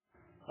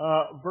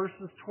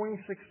verses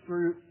 26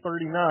 through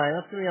 39.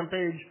 That's going to be on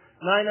page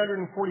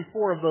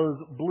 944 of those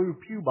blue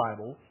pew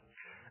Bibles.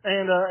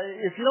 And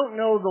if you don't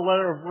know the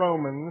letter of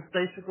Romans,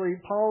 basically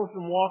Paul's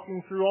been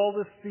walking through all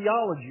this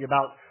theology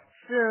about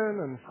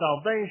sin and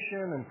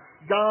salvation and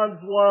God's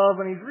love,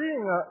 and he's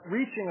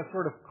reaching a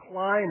sort of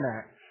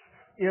climax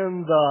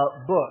in the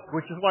book,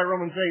 which is why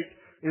Romans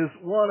 8 is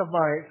one of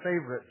my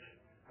favorite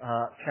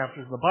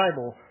chapters of the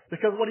Bible,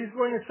 because what he's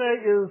going to say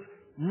is,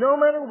 no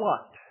matter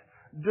what,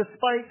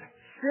 despite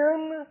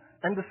sin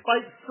and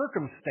despite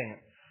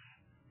circumstance,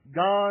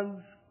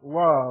 God's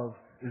love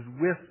is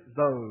with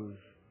those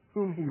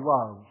whom he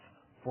loves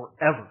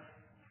forever.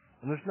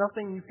 And there's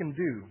nothing you can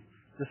do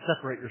to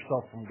separate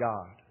yourself from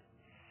God.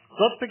 So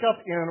let's pick up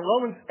in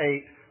Romans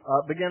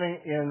 8, beginning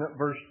in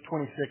verse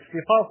 26.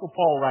 The Apostle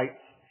Paul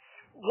writes,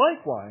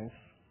 "Likewise,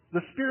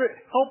 the Spirit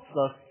helps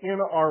us in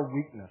our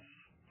weakness.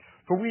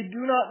 For we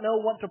do not know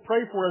what to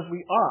pray for as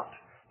we ought,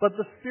 but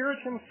the Spirit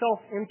himself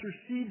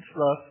intercedes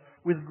for us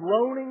with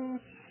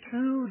groanings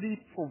too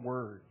deep for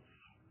words.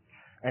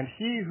 And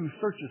he who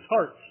searches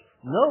hearts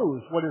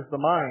knows what is the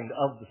mind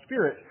of the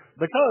Spirit,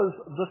 because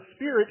the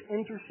Spirit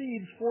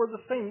intercedes for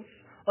the saints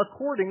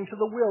according to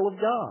the will of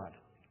God.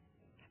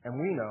 And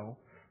we know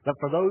that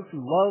for those who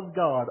love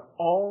God,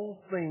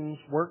 all things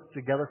work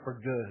together for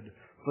good,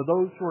 for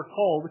those who are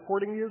called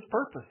according to his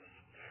purpose.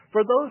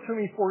 For those whom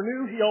he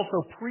foreknew, he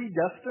also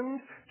predestined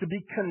to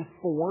be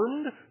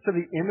conformed to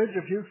the image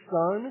of his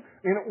Son,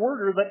 in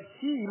order that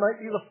he might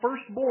be the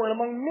firstborn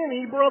among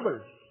many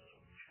brothers.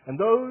 And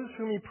those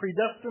whom he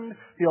predestined,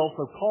 he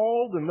also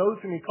called, and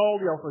those whom he called,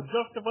 he also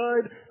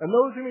justified, and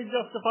those whom he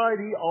justified,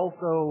 he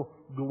also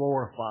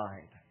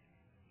glorified."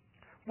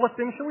 What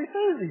then shall we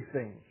say to these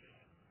things?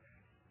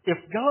 If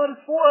God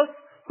is for us,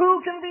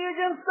 who can be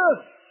against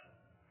us?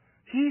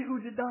 He who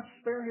did not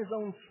spare his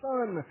own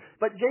Son,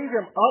 but gave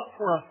him up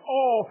for us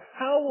all,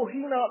 how will he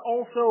not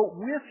also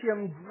with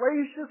him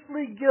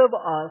graciously give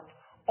us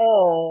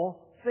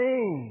all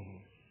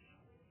things?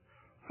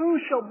 Who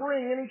shall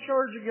bring any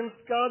charge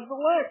against God's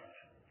elect?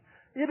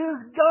 It is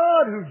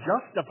God who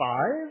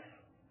justifies.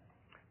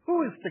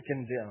 Who is to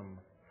condemn?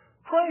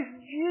 Christ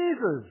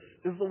Jesus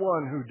is the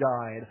one who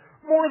died.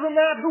 More than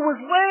that, who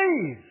was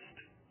raised,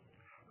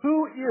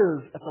 who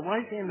is at the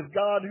right hand of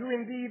God, who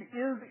indeed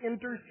is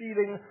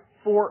interceding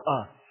for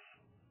us.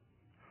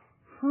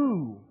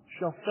 Who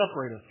shall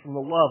separate us from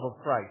the love of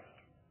Christ?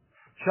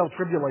 Shall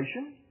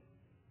tribulation,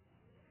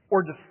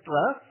 or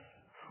distress,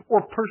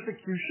 or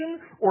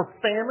persecution, or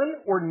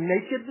famine, or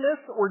nakedness,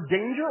 or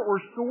danger, or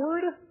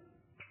sword?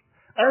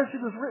 As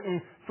it is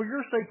written, "For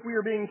your sake we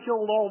are being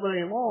killed all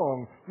day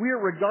long. We are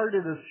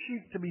regarded as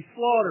sheep to be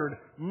slaughtered."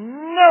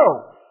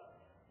 No!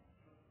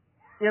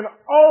 In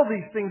all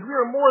these things we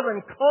are more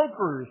than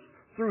conquerors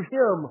through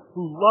him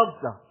who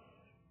loves us.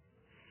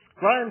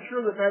 For I am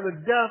sure that neither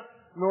death,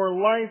 nor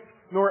life,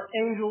 nor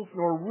angels,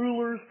 nor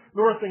rulers,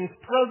 nor things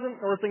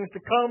present, nor things to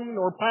come,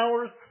 nor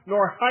powers,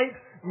 nor height,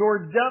 nor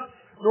depth,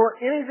 nor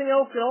anything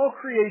else in all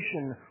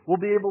creation will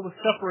be able to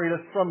separate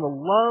us from the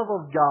love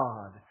of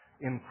God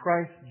in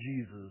Christ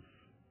Jesus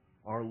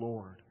our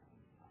Lord.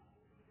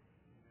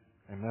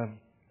 Amen.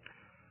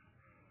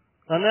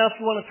 And now if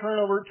you want to turn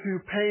over to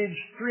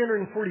page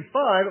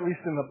 345, at least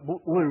in the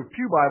blue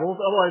pew Bibles,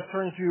 otherwise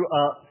turn to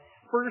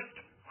 1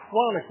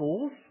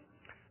 Chronicles,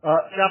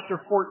 chapter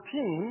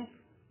 14.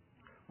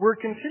 We're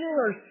continuing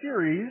our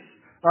series,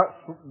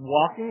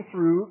 walking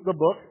through the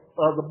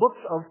books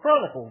of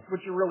Chronicles,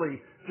 which are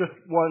really just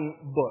one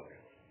book.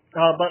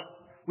 But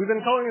we've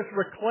been calling this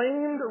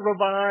Reclaimed,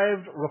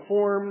 Revived,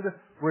 Reformed,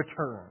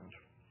 Returned.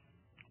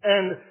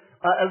 And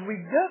as we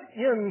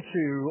get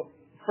into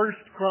 1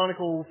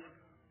 Chronicles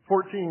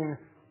 14,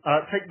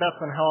 take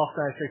bets on how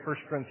often I say 1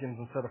 Corinthians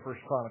instead of 1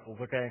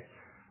 Chronicles, okay?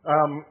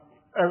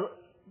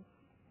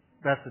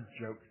 That's a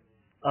joke.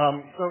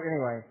 So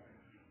anyway,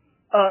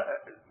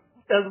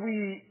 as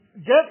we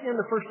get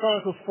into 1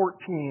 Chronicles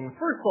 14,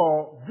 first of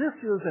all, this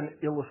is an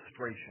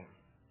illustration.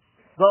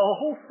 The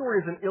whole story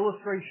is an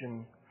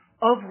illustration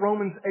of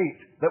Romans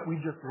 8 that we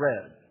just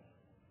read.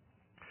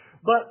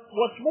 But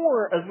what's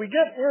more, as we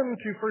get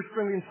into 1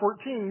 Corinthians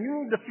 14,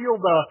 you need to feel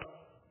the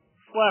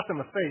slap in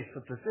the face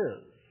that this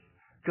is.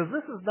 Because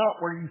this is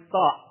not where you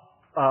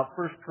thought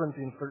 1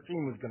 Corinthians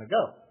 13 was going to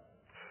go.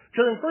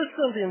 Because in 1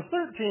 Corinthians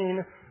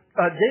 13,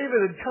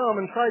 David had come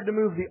and tried to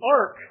move the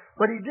ark,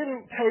 but he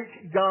didn't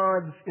take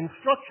God's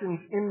instructions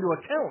into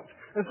account.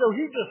 And so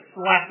he just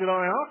slapped it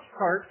on an ox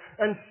cart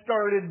and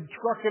started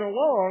trucking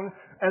along,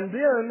 and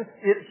then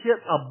it hit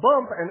a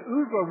bump, and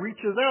Uzzah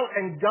reaches out,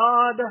 and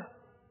God,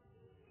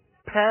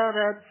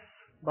 Padatz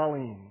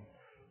Balim,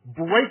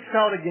 breaks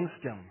out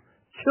against him,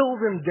 kills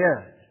him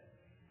dead.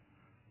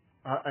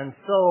 And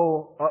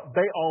so,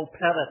 Baal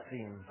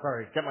Padatzim,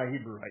 sorry, get my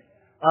Hebrew right.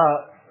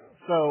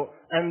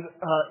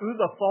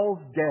 Uzzah falls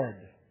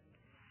dead.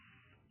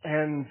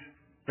 And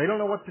they don't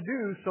know what to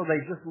do, so they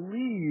just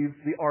leave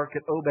the ark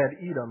at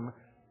Obed-Edom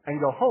and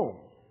go home.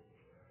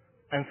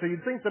 And so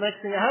you'd think the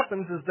next thing that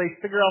happens is they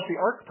figure out the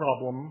ark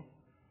problem,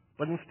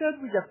 but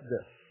instead we get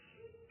this.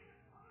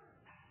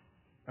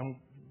 And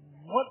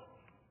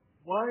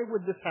Why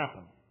would this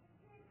happen?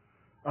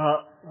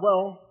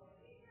 Well,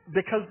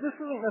 because this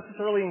isn't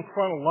necessarily in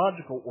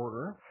chronological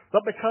order,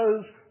 but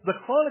because the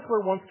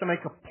chronicler wants to make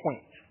a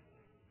point.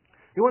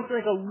 He wants to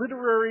make a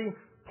literary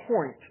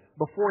point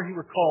before he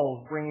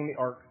recalls bringing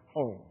the ark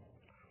home.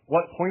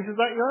 What point is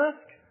that, you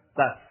ask?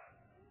 That's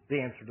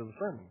the answer to the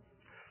sermon.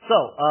 So,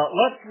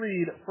 let's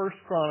read 1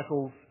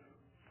 Chronicles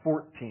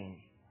 14.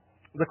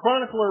 The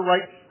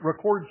chronicler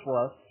records for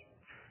us,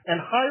 "And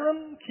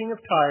Hiram, king of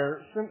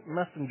Tyre, sent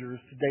messengers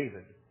to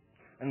David,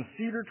 and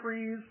cedar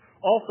trees,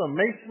 also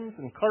masons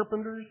and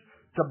carpenters,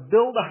 to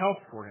build a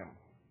house for him.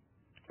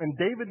 And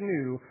David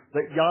knew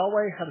that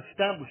Yahweh had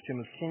established him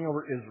as king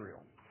over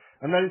Israel,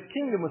 and that his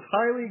kingdom was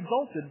highly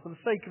exalted for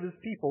the sake of his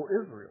people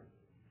Israel.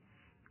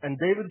 And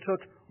David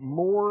took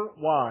more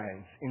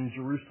wives in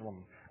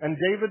Jerusalem, and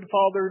David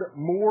fathered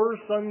more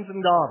sons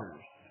and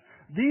daughters.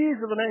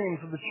 These are the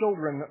names of the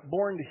children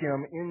born to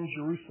him in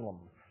Jerusalem: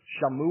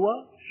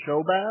 Shammua,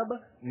 Shobab,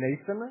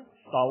 Nathan,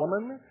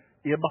 Solomon,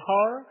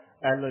 Ibhar,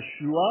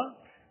 Elishua,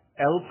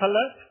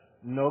 Elpalet,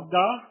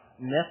 Nogah,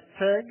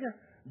 Nepheg,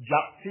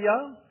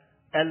 Japsia,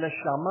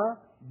 Elishama,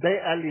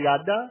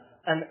 Beeliada,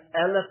 and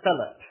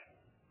Eliphelet."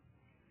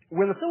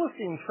 When the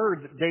Philistines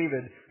heard that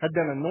David had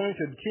been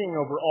anointed king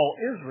over all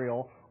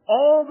Israel,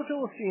 all the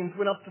Philistines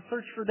went up to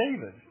search for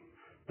David.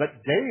 But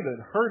David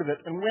heard of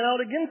it and went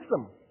out against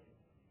them.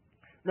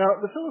 Now,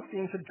 the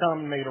Philistines had come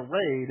and made a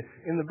raid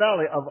in the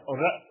valley of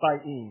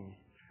Rephaim.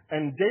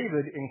 And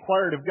David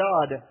inquired of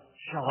God,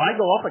 "Shall I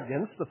go up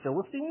against the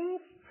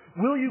Philistines?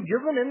 Will you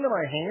give them into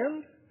my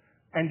hand?"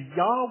 And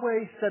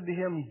Yahweh said to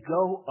him,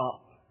 "Go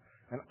up,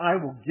 and I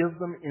will give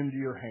them into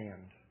your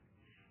hand."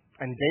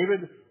 And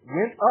David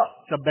went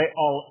up to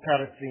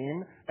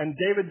Baal-Perazim, and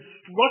David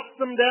struck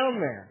them down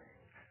there.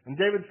 And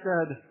David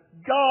said,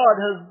 "God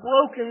has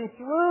broken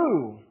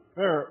through."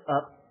 There,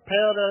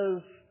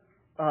 Perez,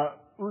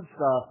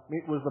 Uzzah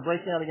was the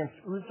breaking out against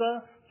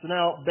Uzzah. So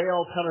now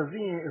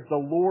Baal-Perazim is the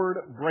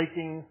Lord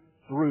breaking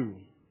through.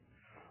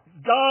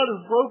 "God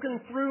has broken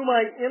through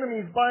my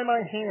enemies by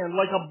my hand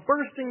like a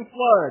bursting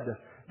flood.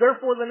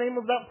 Therefore the name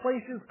of that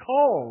place is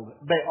called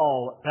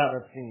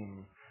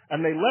Baal-Perazim.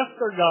 And they left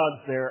their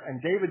gods there,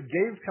 and David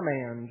gave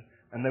command,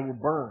 and they were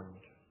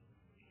burned.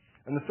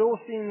 And the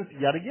Philistines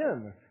yet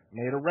again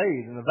made a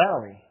raid in the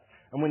valley.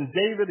 And when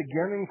David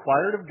again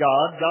inquired of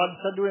God, God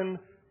said to him,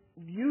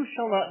 "You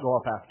shall not go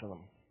up after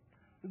them.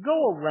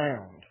 Go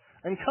around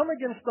and come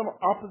against them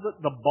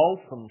opposite the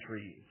balsam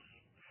trees.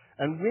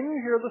 And when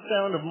you hear the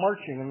sound of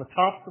marching in the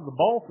tops of the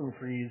balsam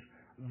trees,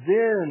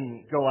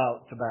 then go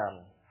out to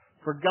battle.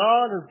 For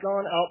God has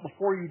gone out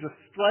before you to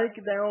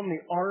strike down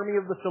the army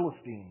of the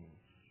Philistines."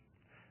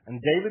 And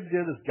David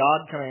did as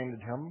God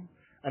commanded him,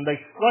 and they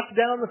struck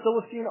down the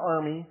Philistine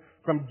army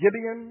from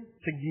Gibeon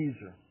to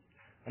Gezer.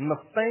 And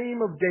the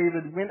fame of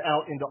David went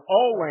out into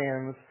all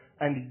lands,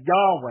 and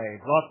Yahweh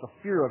brought the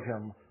fear of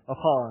him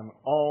upon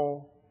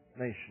all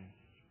nations.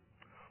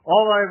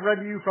 All I have read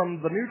to you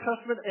from the New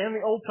Testament and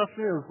the Old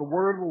Testament is the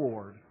word of the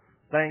Lord.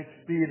 Thanks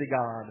be to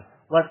God.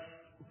 Let's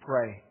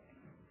pray.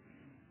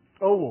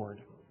 O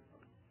Lord,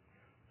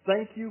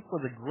 thank you for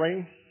the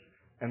grace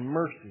and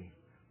mercy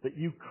that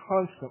you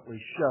constantly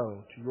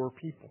show to your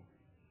people.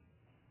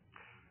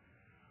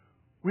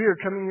 We are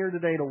coming here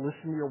today to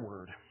listen to your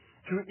word,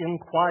 to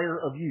inquire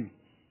of you.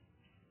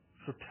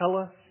 So tell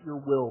us your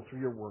will through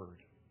your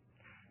word.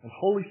 And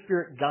Holy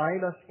Spirit,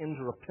 guide us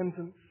into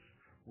repentance,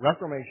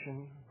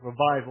 reformation,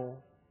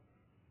 revival,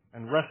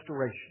 and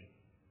restoration,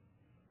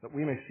 that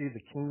we may see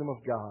the kingdom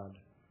of God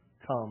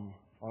come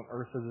on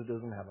earth as it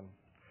is in heaven.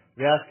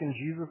 We ask in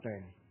Jesus'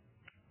 name.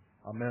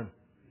 Amen.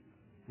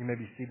 You may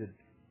be seated.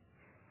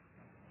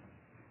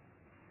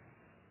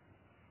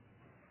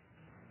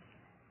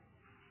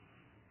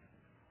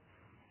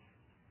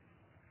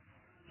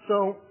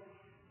 So,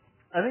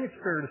 I think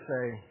it's fair to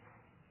say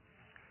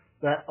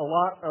that a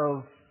lot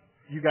of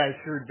you guys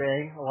here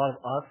today, a lot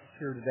of us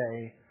here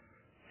today,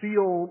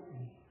 feel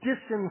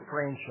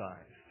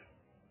disenfranchised.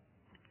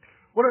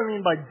 What do I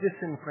mean by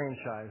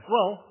disenfranchised?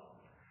 Well,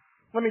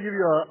 let me give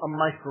you a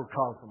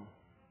microcosm.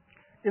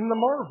 In the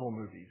Marvel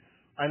movies,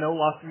 I know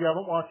lots of you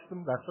haven't watched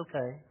them, that's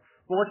okay.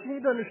 But what you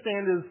need to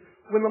understand is,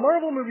 when the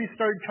Marvel movies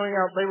started coming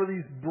out, they were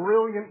these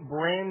brilliant,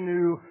 brand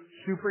new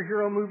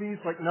superhero movies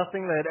like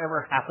nothing that had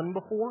ever happened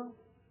before.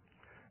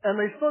 And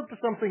they spoke to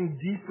something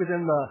deep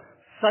within the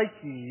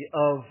psyche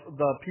of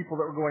the people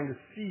that were going to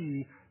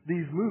see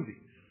these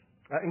movies,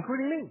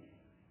 including me.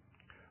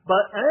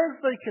 But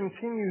as they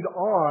continued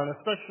on,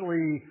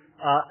 especially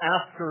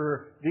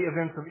after the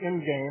events of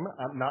Endgame,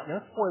 I'm not going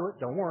to spoil it,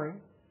 don't worry,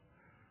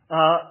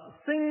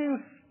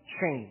 things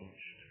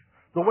changed.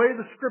 The way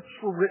the scripts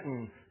were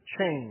written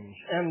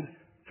changed. And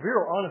to be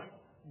real honest,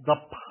 the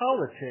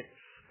politics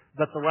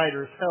that the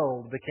writers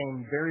held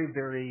became very,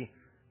 very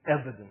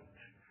evident.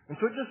 And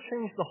so it just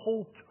changed the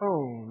whole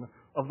tone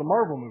of the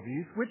Marvel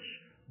movies, which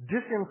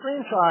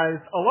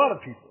disenfranchised a lot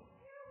of people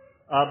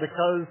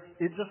because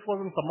it just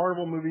wasn't the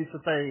Marvel movies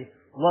that they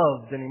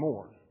loved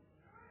anymore.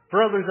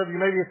 For others of you,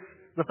 maybe it's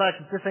the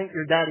fact that this ain't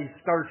your daddy's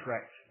Star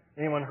Trek.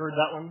 Anyone heard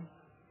that one?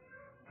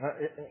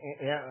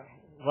 Yeah.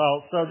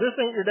 Well, so this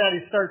ain't your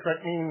daddy's Star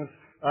Trek means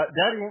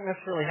daddy ain't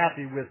necessarily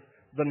happy with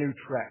the new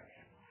Trek.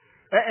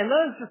 And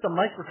that is just a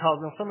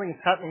microcosm of something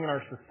that's happening in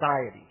our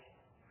society.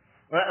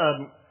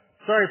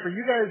 Sorry, for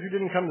you guys who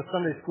didn't come to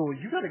Sunday school,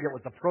 you got to get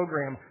with the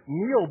program.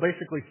 Neil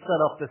basically set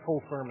up this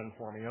whole sermon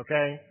for me,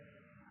 okay?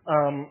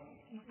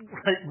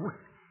 Right,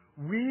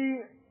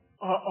 we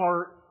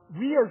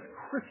as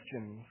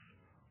Christians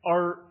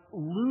are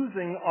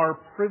losing our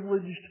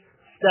privileged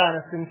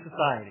status in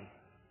society.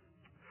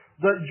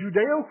 The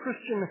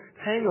Judeo-Christian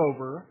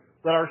hangover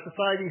that our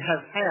society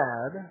has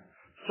had,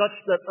 such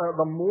that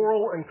the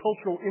moral and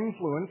cultural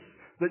influence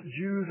that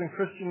Jews and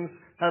Christians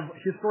have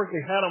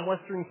historically had on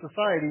Western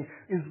society,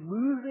 is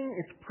losing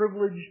its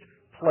privileged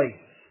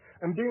place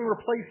and being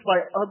replaced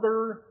by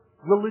other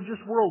religious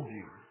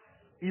worldviews.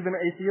 Even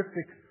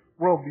atheistic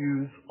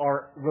worldviews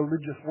are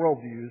religious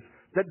worldviews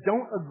that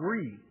don't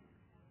agree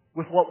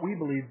with what we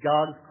believe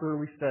God has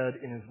clearly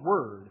said in His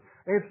Word.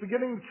 And it's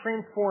beginning to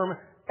transform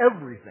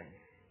everything.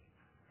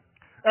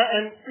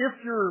 And if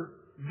you're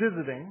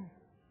visiting,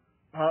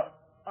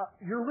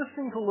 you're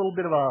listening to a little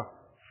bit of a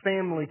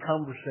family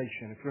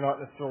conversation if you're not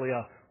necessarily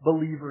a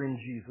believer in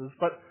Jesus.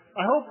 But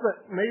I hope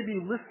that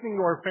maybe listening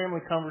to our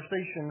family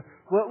conversation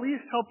will at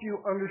least help you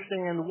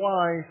understand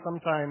why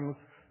sometimes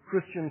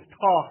Christians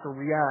talk or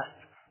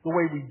react the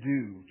way we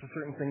do to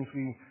certain things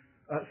we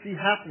see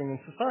happening in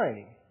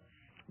society.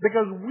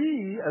 Because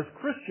we, as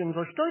Christians,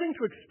 are starting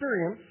to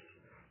experience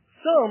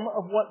some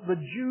of what the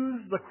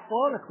Jews the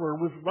chronicler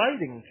was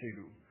writing to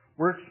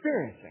were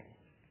experiencing.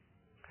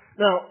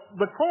 Now,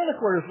 the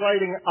chronicler is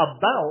writing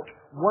about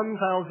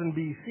 1000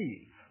 BC,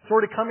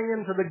 sort of coming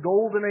into the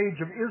golden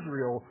age of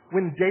Israel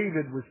when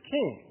David was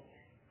king.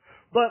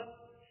 But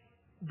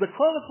the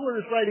chronicler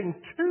is writing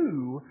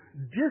to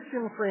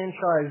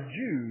disenfranchised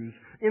Jews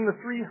in the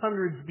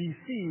 300s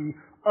BC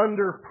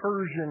under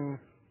Persian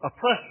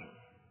oppression.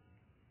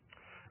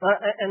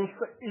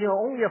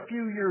 Only a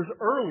few years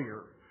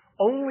earlier,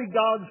 only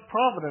God's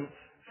providence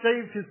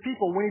saved His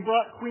people when He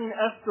brought Queen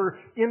Esther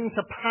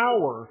into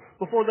power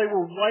before they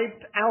were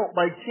wiped out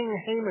by King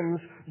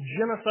Haman's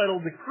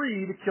genocidal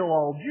decree to kill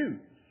all Jews.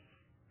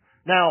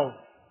 Now,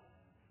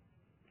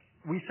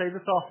 we say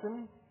this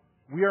often,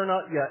 we are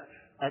not yet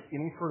at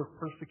any sort of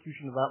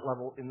persecution of that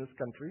level in this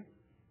country,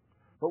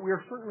 but we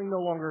are certainly no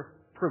longer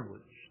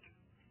privileged,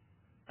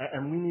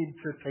 and we need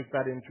to take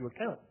that into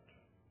account.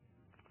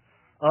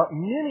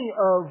 Many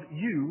of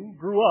you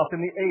grew up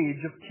in the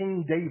age of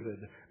King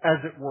David,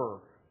 as it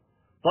were,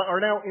 but are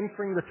now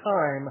entering the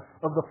time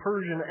of the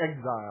Persian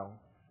exile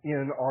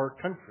in our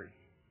country.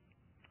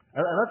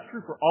 And that's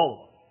true for all of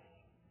us.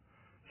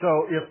 So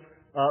if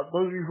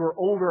those of you who are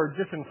older are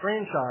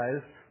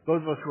disenfranchised,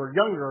 those of us who are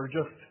younger are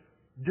just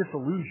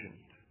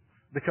disillusioned.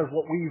 Because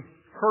what we've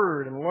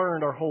heard and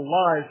learned our whole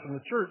lives from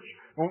the church,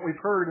 and what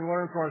we've heard and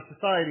learned from our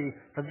society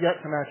has yet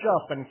to match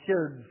up. And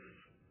kids,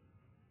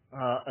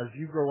 as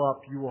you grow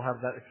up, you will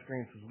have that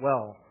experience as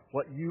well.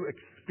 What you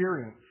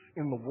experience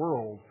in the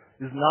world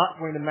is not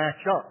going to match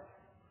up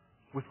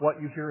with what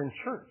you hear in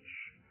church.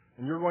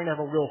 And you're going to have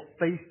a real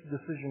faith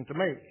decision to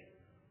make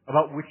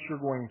about which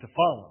you're going to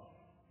follow.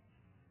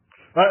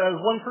 As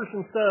one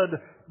person said,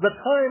 the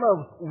time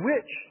of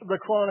which the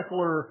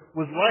chronicler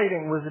was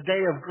writing was a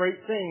day of great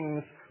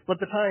things, but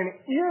the time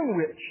in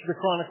which the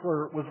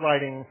chronicler was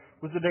writing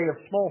was a day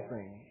of small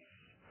things.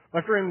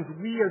 My friends,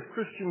 we as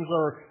Christians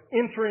are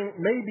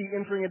maybe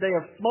entering a day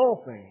of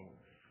small things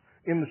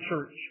in the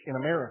church in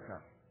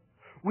America.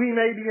 We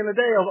may be in a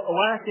day of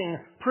lacking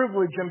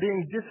privilege and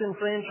being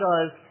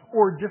disenfranchised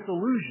or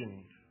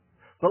disillusioned.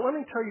 But let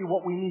me tell you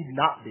what we need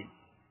not be.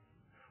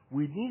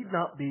 We need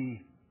not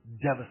be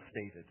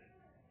devastated.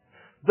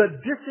 The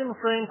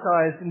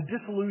disenfranchised and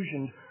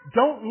disillusioned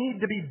don't need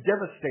to be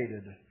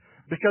devastated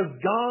because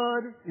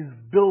God is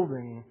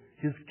building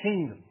His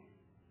kingdom.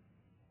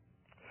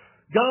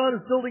 God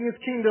is building His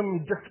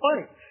kingdom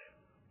despite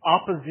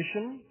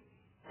opposition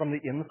from the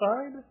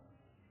inside,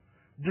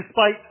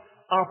 despite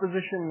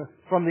opposition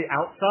from the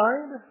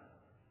outside,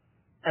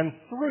 and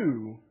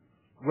through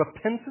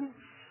repentance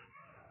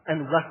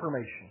and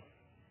reformation.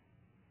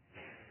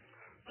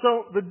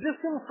 So the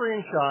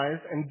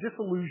disenfranchised and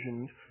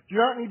disillusioned do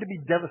not need to be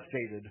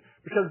devastated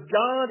because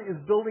God is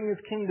building His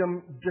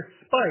kingdom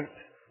despite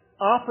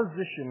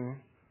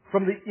opposition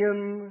from the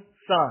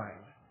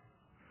inside.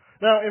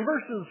 Now, in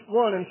verses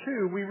 1 and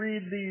 2, we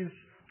read these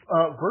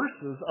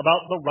verses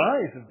about the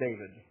rise of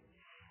David.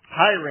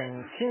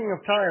 Hiram, king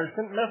of Tyre,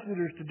 sent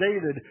messengers to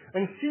David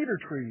and cedar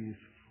trees,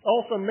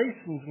 also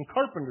masons and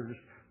carpenters,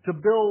 to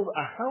build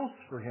a house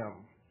for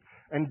him.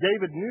 And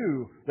David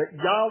knew that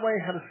Yahweh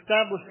had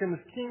established him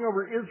as king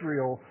over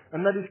Israel,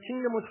 and that his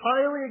kingdom was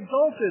highly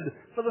exalted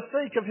for the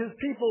sake of his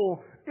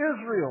people,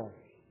 Israel.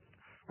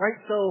 Right?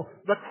 So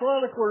the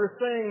chronicler is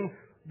saying,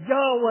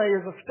 Yahweh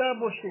is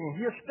establishing.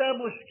 He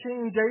established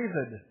King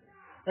David.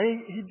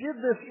 And he did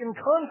this in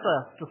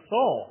contrast to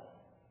Saul.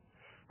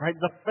 Right?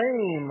 The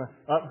fame,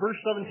 verse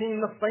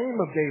 17, the fame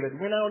of David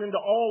went out into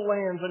all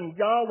lands, and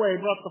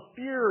Yahweh brought the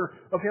fear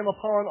of him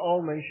upon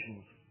all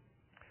nations.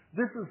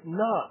 This is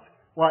not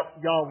what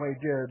Yahweh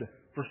did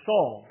for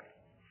Saul.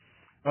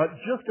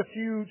 Just a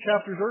few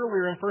chapters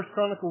earlier in 1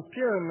 Chronicles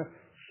 10,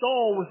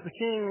 Saul was the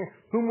king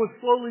whom was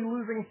slowly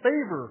losing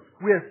favor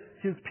with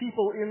his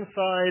people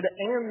inside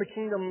and the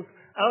kingdoms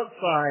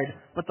outside.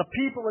 But the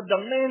people had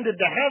demanded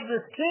to have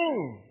this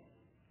king.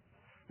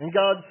 And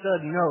God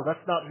said, no,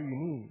 that's not who you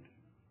need.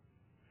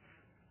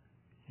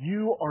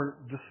 You are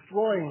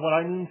destroying what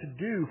I need to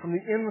do from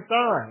the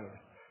inside.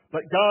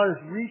 But God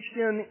has reached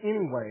in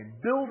anyway,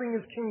 building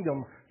his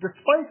kingdom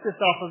despite this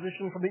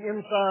opposition from the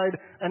inside,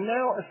 and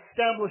now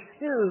established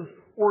his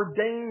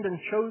ordained and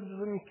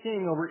chosen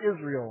king over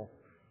Israel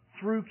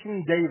through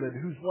King David,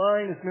 whose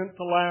line is meant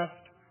to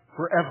last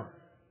forever.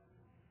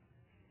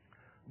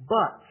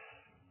 But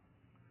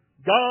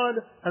God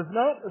has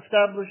not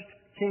established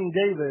King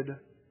David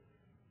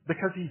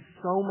because he's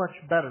so much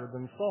better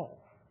than Saul.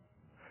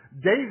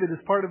 David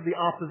is part of the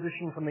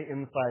opposition from the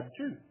inside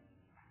too.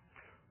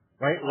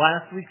 Right?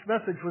 Last week's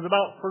message was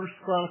about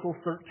 1 Chronicles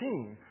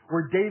 13,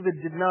 where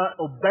David did not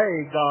obey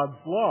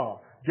God's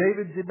law.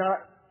 David did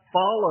not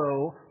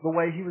follow the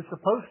way he was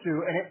supposed to,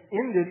 and it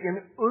ended in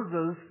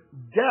Uzzah's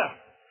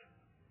death.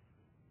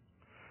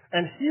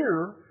 And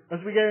here,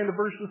 as we get into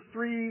verses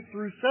 3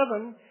 through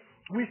 7,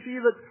 we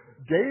see that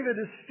David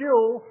is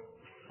still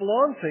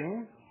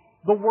flaunting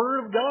the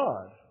Word of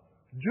God.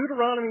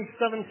 Deuteronomy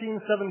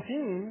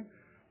 17:17,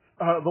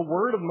 the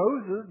word of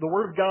Moses, the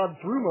word of God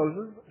through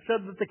Moses,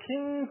 said that the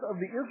kings of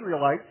the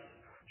Israelites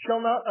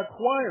shall not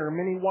acquire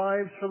many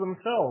wives for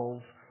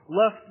themselves,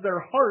 lest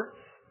their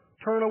hearts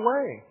turn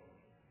away.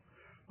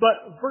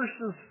 But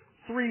verses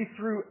 3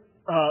 through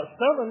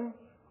 7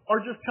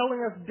 are just telling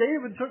us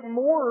David took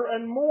more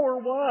and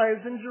more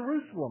wives in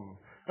Jerusalem,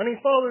 and he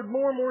fathered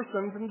more and more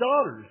sons and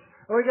daughters.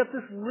 And we got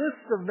this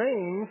list of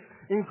names,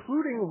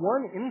 including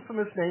one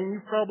infamous name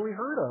you've probably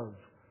heard of,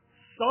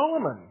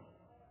 Solomon.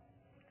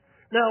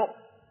 Now,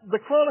 the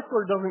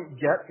chronicler doesn't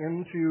get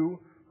into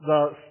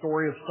the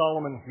story of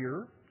Solomon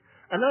here,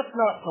 and that's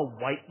not to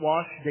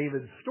whitewash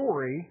David's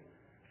story,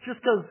 just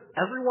because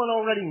everyone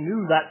already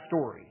knew that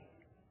story.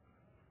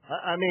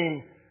 I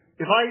mean,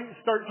 if I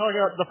start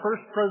talking about the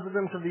first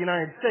president of the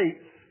United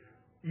States,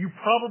 you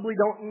probably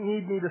don't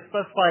need me to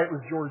specify it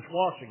was George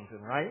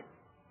Washington, right?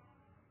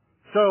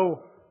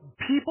 So,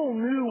 people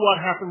knew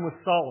what happened with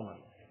Solomon.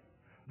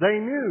 They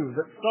knew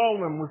that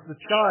Solomon was the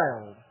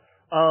child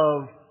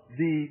of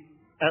the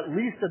at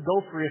least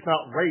adultery, if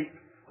not rape,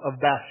 of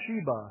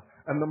Bathsheba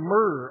and the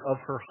murder of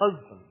her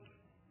husband.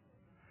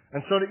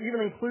 And so to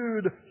even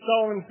include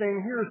Solomon's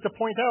name here is to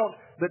point out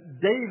that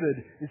David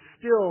is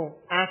still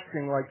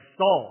acting like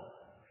Saul.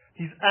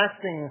 He's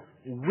acting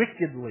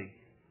wickedly.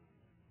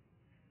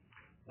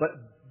 But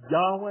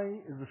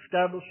Yahweh is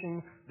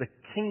establishing the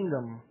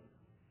kingdom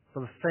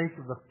for the sake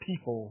of the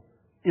people,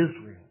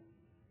 Israel.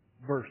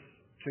 Verse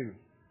 2.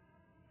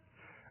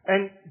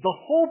 And the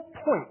whole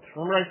point,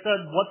 remember I said,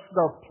 what's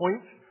the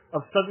point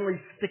of suddenly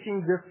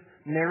sticking this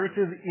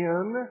narrative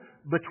in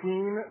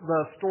between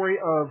the story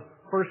of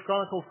 1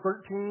 Chronicles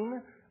 13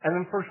 and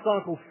then 1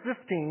 Chronicles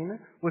 15,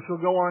 which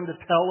will go on to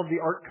tell of the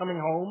ark coming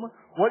home?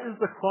 What is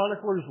the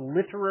chronicler's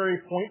literary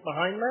point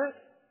behind that?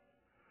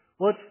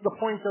 Well, it's the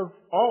point of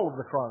all of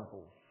the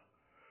Chronicles,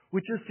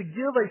 which is to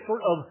give a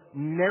sort of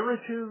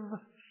narrative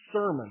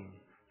sermon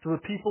to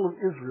the people of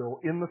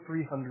Israel in the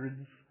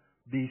 300s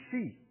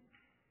BC.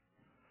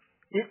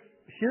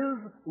 His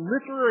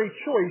literary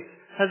choice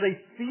has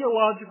a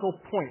theological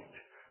point,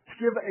 to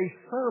give a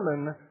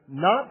sermon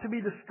not to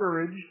be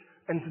discouraged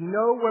and to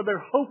know where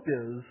their hope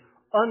is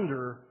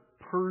under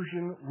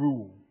Persian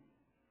rule.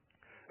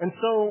 And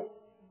so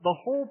the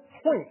whole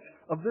point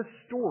of this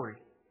story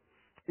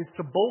is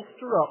to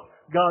bolster up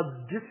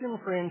God's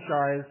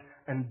disenfranchised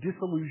and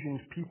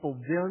disillusioned people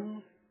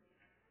then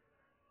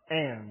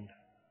and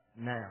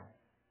now.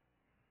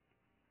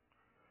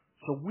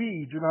 So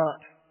we do not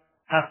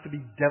have to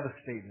be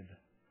devastated,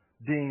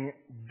 being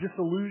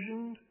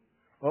disillusioned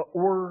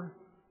or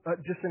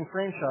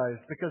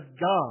disenfranchised, because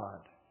God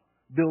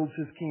builds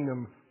his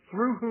kingdom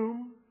through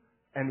whom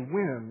and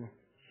when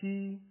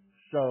he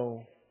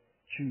so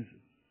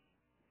chooses.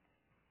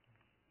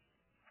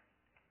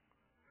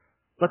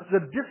 But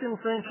the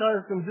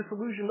disenfranchised and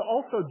disillusioned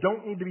also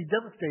don't need to be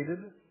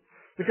devastated,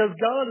 because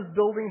God is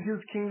building his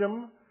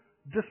kingdom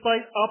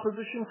despite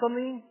opposition from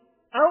the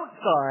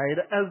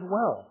outside as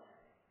well.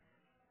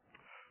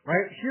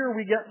 Right? Here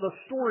we get the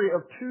story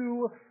of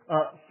two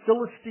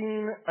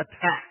Philistine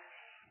attacks.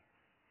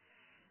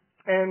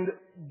 And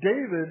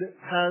David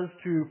has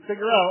to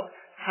figure out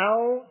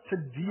how to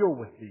deal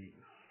with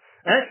these.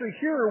 And actually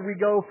here we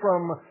go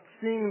from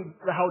seeing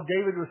how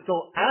David was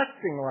still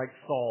acting like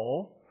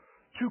Saul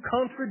to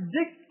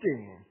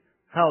contradicting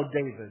how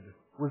David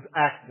was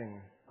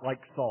acting like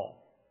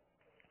Saul.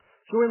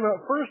 So in the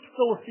first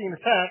Philistine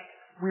attack,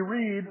 we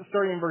read,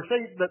 starting in verse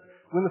 8, that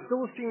when the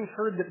Philistines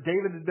heard that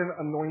David had been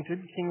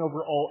anointed king over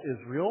all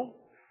Israel,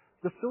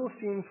 the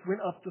Philistines went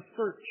up to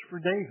search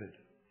for David.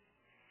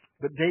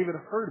 But David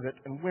heard of it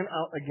and went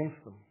out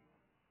against them.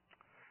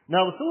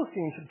 Now the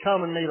Philistines had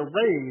come and made a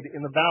raid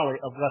in the valley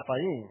of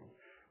Rephaim,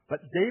 But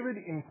David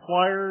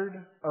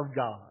inquired of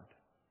God.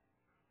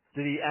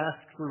 Did he ask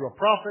through a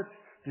prophet?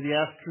 Did he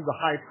ask through the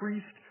high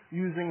priest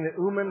using the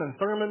Urim and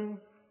Thummim?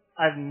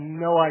 I have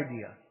no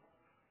idea.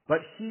 But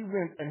he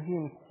went and he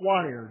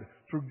inquired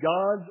through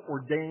God's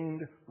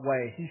ordained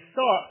way. He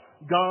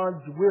sought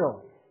God's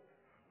will,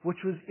 which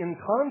was in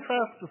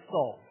contrast to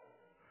Saul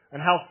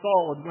and how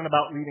Saul had went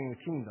about leading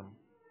the kingdom,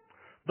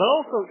 but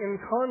also in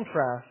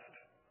contrast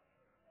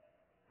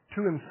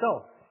to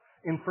himself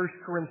in 1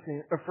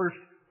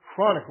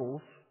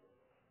 Chronicles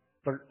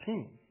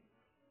 13.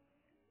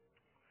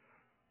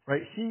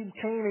 Right? He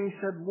came and he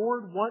said,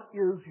 Lord, what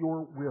is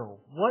your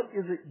will? What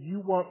is it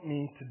you want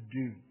me to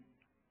do?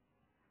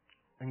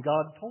 And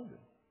God told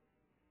him.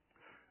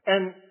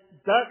 And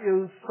that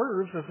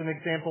serves as an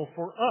example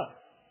for us.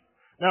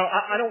 Now,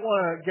 I don't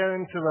want to get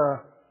into the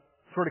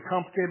sort of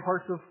complicated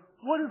parts of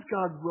what is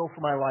God's will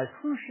for my life?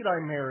 Who should I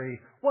marry?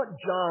 What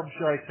job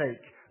should I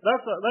take?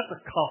 That's a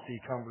coffee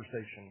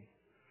conversation.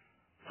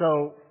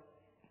 So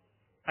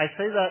I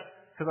say that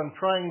because I'm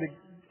trying to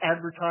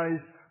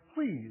advertise,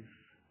 please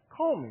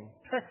call me,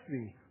 text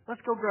me,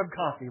 let's go grab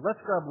coffee, let's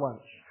grab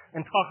lunch,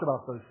 and talk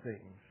about those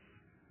things.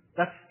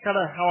 That's kind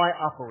of how I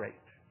operate.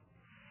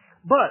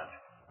 But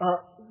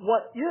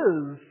what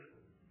is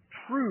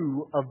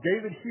true of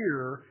David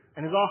here,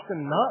 and is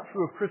often not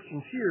true of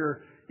Christians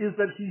here, is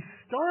that he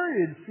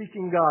started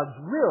seeking God's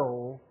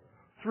will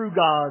through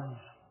God's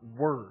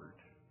Word.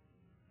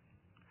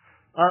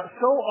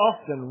 So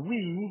often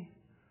we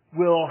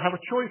will have a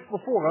choice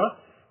before us,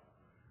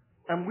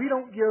 and we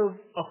don't give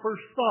a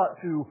first thought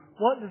to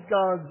what does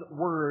God's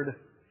Word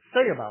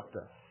say about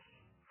this.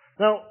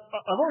 Now,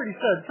 I've already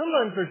said,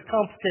 sometimes there's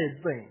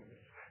complicated things.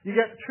 You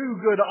get two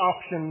good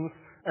options,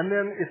 and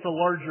then it's a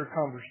larger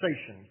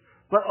conversation.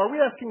 But are we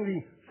asking the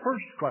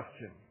first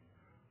question?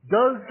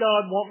 Does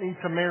God want me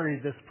to marry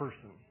this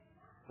person?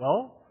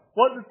 Well,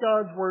 what does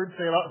God's Word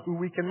say about who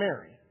we can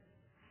marry?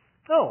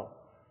 Oh,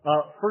 1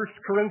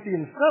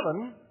 Corinthians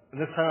 7,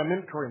 and this time I'm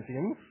in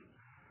Corinthians,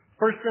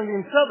 1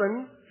 Corinthians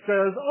 7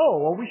 says,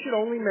 we should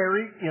only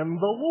marry in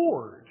the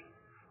Lord.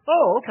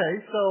 Okay,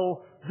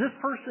 so this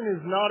person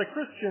is not a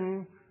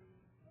Christian,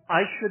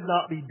 I should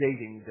not be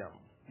dating them,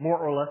 more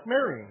or less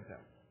marrying them.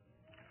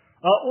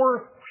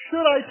 Or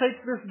should I take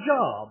this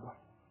job?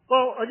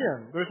 Well,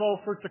 again, there's all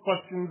sorts of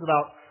questions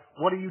about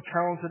what are you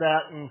talented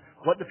at and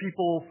what do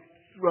people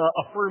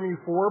affirm you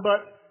for,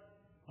 but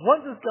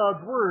what does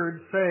God's Word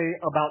say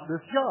about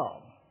this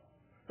job?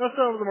 Now,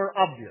 some of them are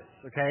obvious,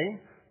 okay?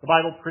 The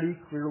Bible pretty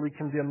clearly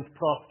condemns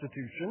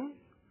prostitution.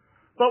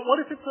 But what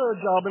if it's a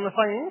job in the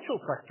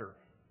financial sector?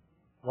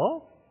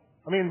 Well,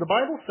 the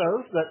Bible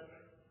says that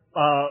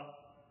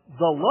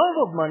the love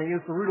of money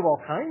is the root of all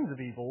kinds of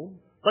evil,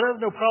 but I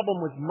have no problem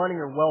with money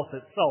or wealth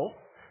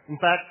itself. In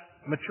fact,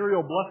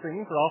 material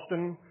blessings are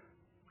often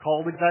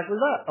called exactly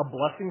that, a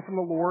blessing from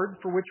the Lord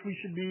for which we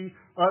should be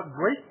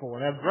grateful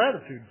and have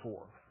gratitude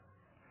for.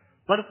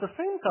 But at the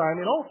same time,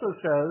 it also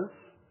says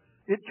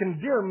it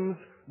condemns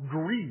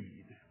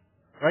greed.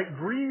 Right?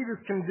 Greed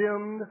is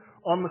condemned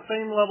on the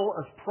same level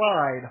as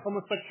pride,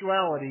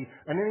 homosexuality,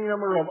 and any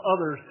number of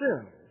other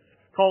sins,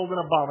 called an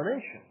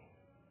abomination.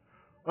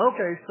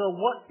 Okay, so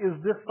what is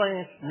this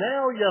financial?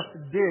 Now you have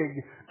to dig,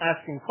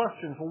 asking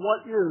questions. Well,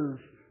 what is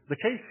the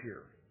case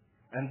here?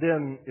 And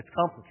then it's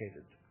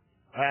complicated.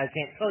 I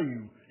can't tell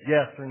you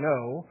yes or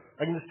no.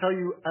 I can just tell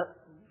you,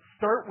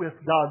 start with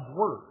God's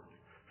Word.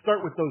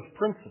 Start with those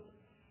principles.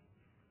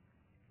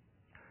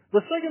 The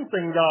second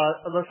thing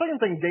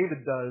David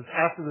does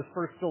after this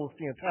first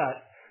Philistine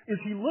attack is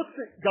he looks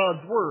at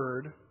God's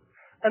Word,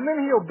 and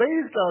then he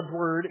obeys God's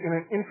Word in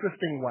an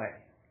interesting way.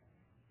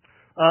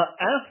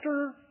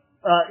 After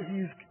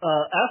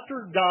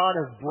God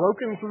has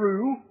broken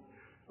through,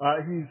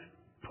 he's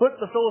put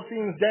the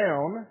Philistines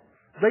down,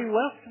 they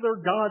left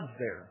their gods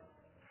there.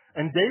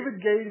 And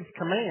David gave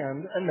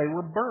command, and they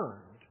were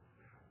burned.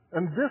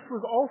 And this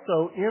was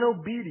also in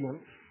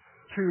obedience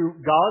to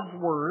God's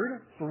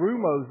Word through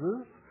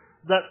Moses,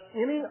 that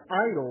any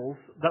idols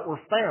that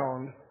were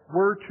found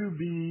were to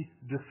be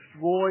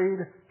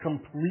destroyed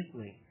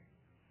completely.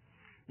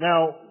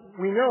 Now,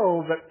 we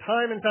know that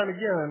time and time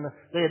again,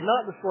 they had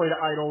not destroyed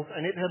idols,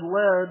 and it had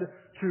led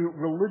to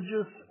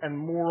religious and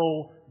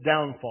moral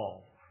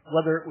downfall.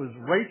 Whether it was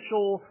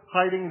Rachel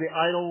hiding the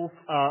idols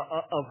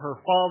of her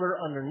father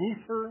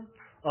underneath her,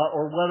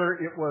 or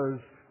whether it was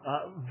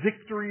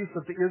victories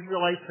that the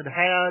Israelites had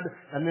had,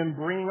 and then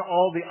bringing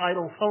all the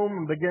idols home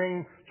and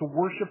beginning to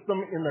worship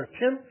them in their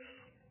tents.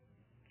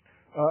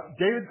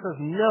 David says,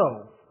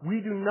 no,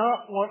 we do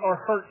not want our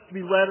hearts to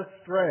be led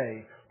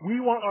astray. We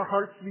want our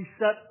hearts to be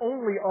set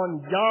only on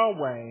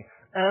Yahweh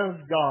as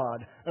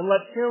God, and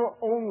let Him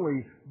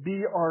only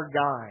be our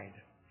guide.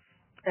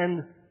 And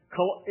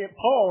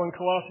Paul in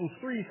Colossians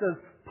 3 says,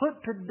 put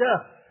to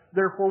death,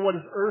 therefore, what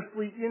is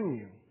earthly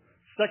in you: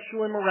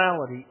 sexual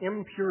immorality,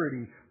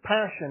 impurity,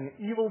 passion,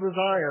 evil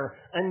desire,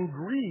 and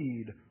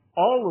greed,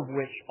 all of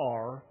which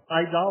are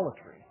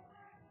idolatry.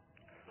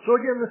 So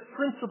again, this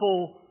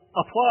principle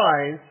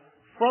applies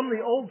from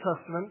the Old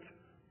Testament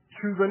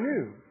to the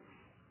New.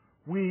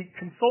 We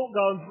consult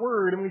God's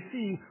Word and we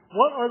see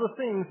what are the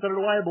things that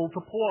are liable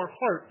to pull our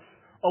hearts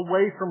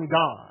away from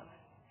God.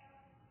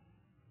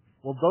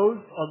 Well, those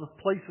are the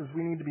places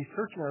we need to be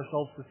searching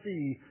ourselves to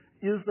see,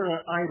 is there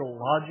an idol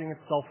lodging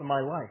itself in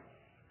my life?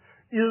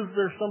 Is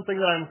there something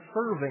that I'm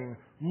serving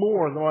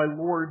more than my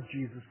Lord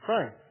Jesus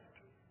Christ?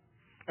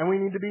 And we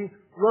need to be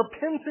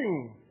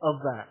repenting of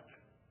that.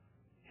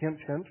 Hint,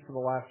 hint for the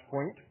last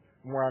point,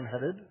 and where I'm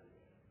headed.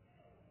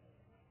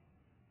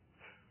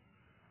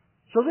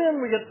 So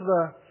then we get to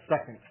the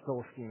second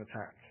Philistine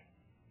attack.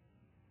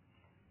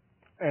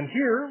 And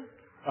here,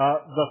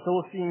 the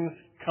Philistines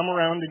come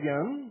around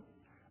again.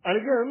 And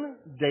again,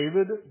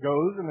 David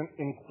goes and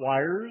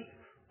inquires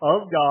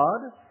of God.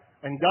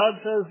 And God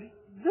says,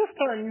 this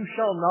time you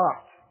shall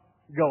not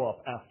go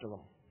up after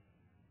them.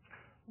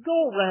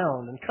 Go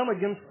around and come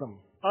against them,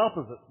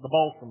 opposite the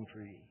balsam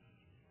trees.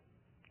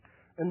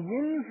 And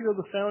when you hear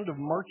the sound of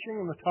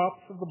marching in the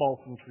tops of the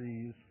balsam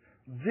trees,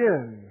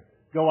 then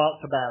go out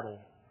to battle.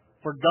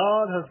 For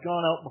God has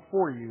gone out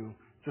before you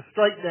to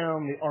strike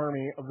down the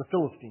army of the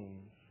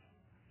Philistines.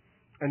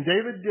 And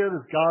David did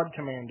as God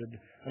commanded,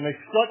 and they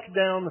struck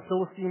down the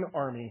Philistine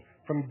army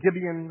from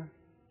Gibeon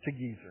to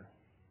Gezer.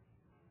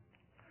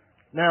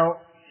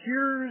 Now,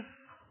 here's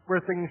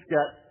where things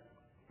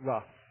get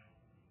rough.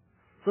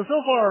 So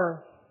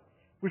far,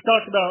 we've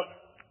talked about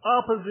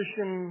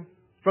opposition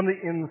from the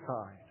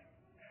inside.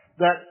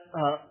 That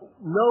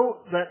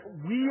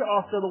we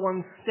are the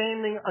ones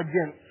standing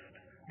against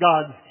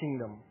God's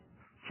kingdom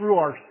through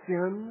our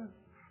sin,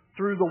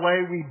 through the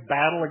way we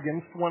battle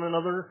against one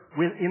another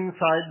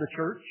inside the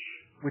church,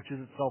 which is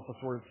itself a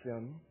sort of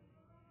sin.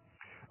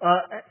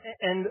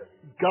 And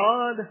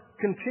God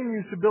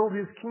continues to build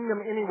His kingdom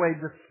anyway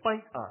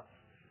despite us,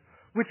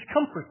 which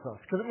comforts us,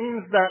 because it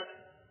means that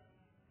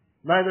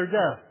neither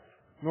death,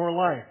 nor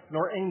life,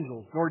 nor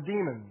angels, nor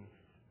demons,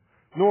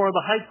 nor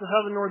the heights of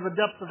heaven, nor the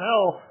depths of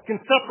hell can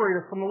separate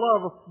us from the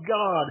love of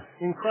God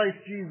in Christ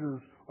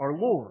Jesus our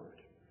Lord.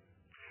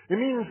 It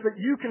means that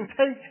you can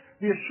take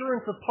the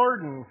assurance of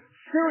pardon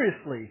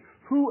seriously.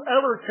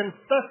 Whoever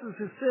confesses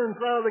his sins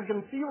rather than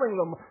concealing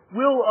them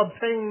will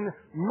obtain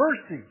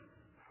mercy.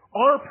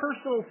 Our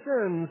personal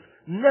sins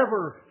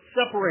never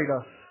separate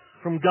us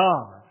from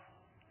God.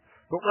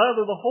 But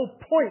rather the whole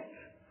point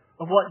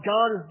of what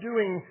God is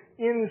doing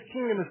in His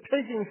kingdom is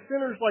taking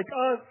sinners like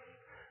us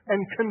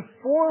and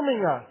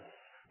conforming us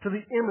to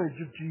the image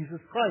of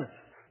Jesus Christ,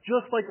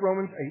 just like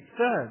Romans 8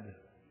 said.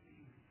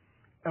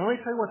 And let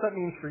me tell you what that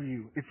means for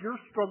you. If you're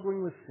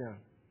struggling with sin,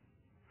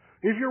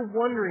 if you're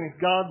wondering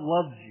if God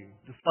loves you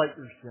despite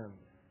your sin,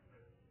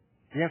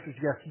 the answer is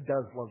yes, He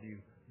does love you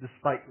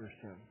despite your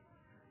sin.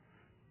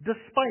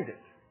 Despite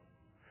it.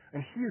 And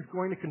He is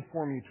going to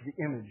conform you to the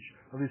image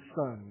of His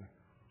Son,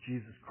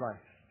 Jesus Christ.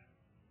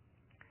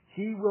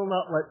 He will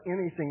not let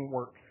anything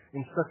work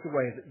in such a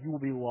way that you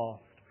will be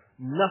lost.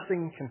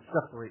 Nothing can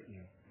separate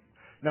you.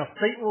 Now,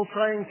 Satan will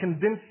try and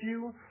convince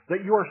you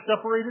that you are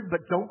separated,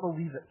 but don't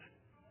believe it.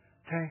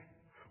 Okay?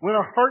 When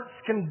our hearts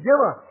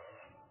condemn us,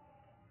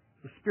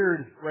 the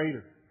Spirit is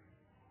greater.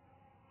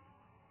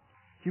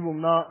 He will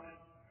not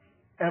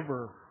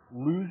ever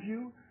lose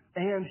you,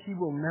 and He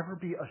will never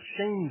be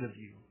ashamed of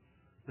you,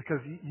 because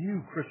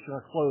you, Christian,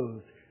 are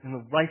clothed in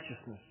the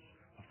righteousness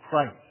of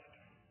Christ.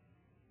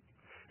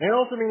 And it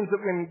also means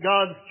that when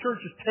God's church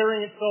is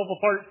tearing itself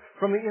apart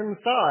from the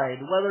inside,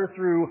 whether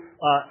through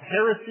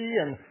heresy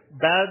and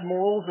bad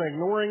morals and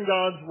ignoring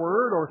God's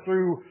Word, or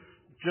through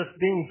just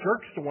being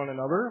jerks to one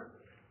another,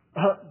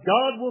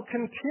 God will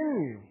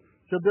continue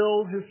to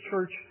build His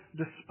church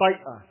despite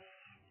us.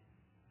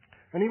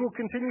 And He will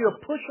continue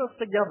to push us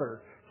together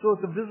so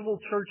that the visible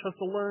church has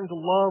to learn to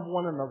love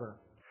one another,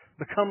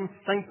 become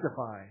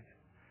sanctified,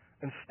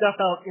 and step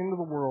out into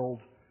the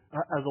world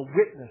as a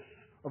witness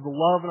of the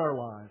love in our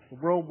lives. The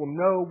world will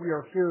know we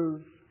are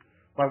His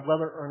by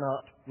whether or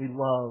not we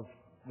love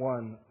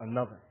one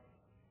another.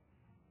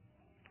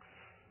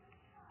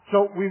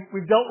 So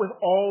we've dealt with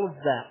all of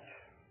that.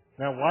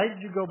 Now, why did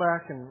you go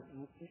back and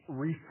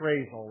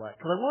rephrase all that?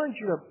 Because I wanted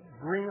you to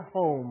bring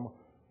home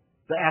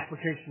the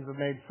applications we've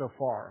made so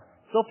far.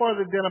 So far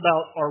they've been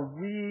about, are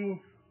we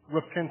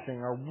repenting?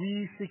 Are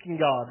we seeking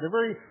God? They're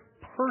very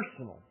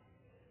personal.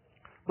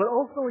 But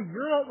also,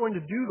 you're not going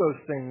to do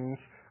those things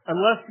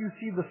unless you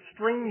see the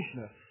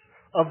strangeness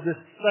of this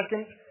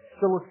second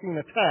Philistine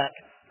attack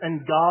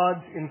and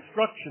God's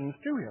instructions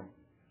to him.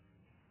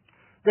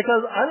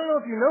 Because I don't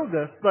know if you know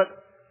this, but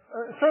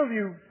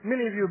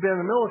many of you have been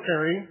in the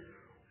military.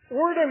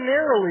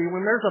 Ordinarily,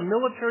 when there's a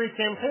military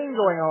campaign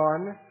going on,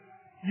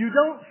 you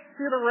don't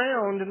sit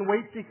around and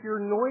wait to hear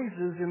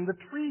noises in the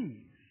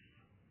trees.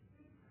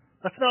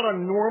 That's not a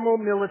normal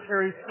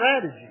military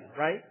strategy,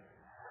 right?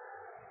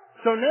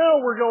 So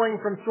now we're going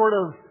from sort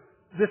of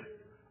this.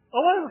 A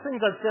lot of the things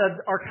I've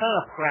said are kind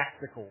of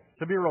practical,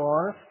 to be real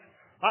honest.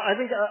 I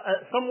think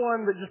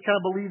someone that just kind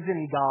of believes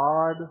in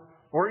God,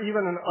 or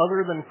even an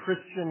other than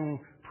Christian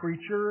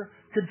preacher,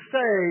 could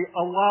say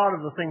a lot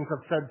of the things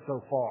I've said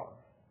so far.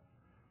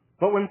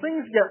 But when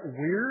things get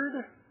weird,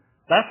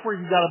 that's where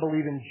you got to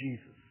believe in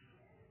Jesus.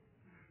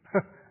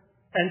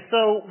 And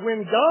so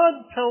when God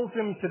tells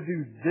him to do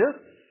this,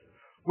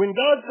 when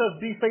God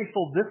says, be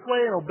faithful this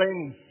way and obey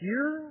me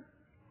here,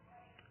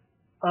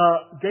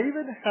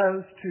 David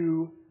has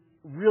to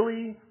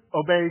really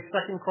obey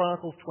 2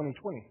 Chronicles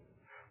 20:20.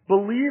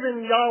 Believe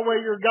in Yahweh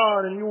your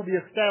God and you will be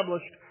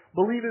established.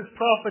 Believe his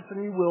prophets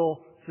and you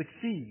will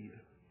succeed.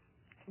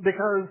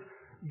 Because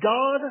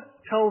God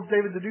tells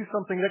David to do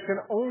something that can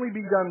only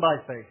be done by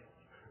faith.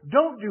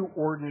 Don't do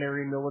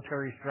ordinary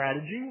military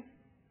strategy.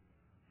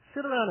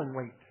 Sit around and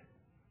wait.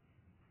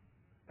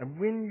 And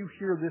when you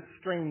hear this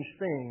strange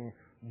thing,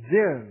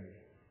 then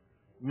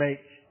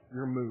make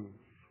your move.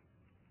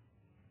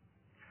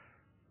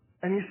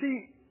 And you see,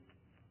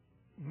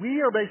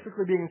 we are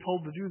basically being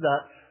told to do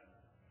that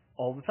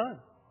all the time.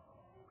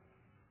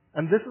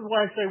 And this is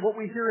why I say what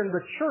we hear in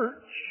the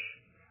church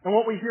and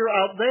what we hear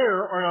out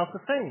there are not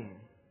the same.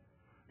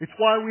 It's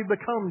why we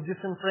become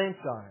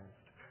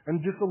disenfranchised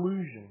and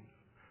disillusioned.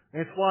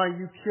 And it's why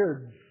you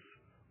kids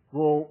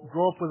will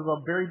grow up with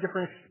a very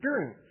different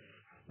experience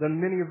than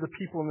many of the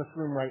people in this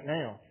room right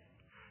now.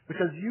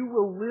 Because you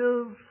will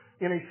live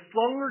in a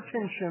stronger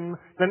tension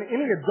than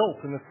any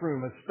adult in this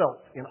room has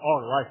felt in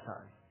our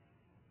lifetime.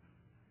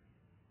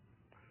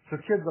 So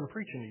kids, I'm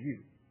preaching to you.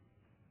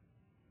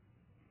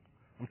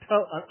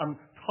 I'm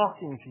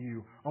talking to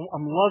you.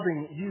 I'm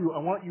loving you. I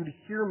want you to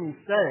hear me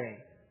say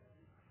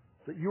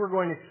that you are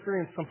going to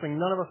experience something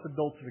none of us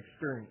adults have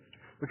experienced.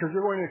 Because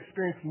you're going to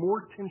experience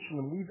more tension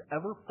than we've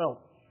ever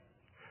felt.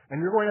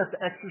 And you're going to have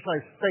to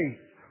exercise faith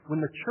when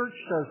the church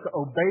says to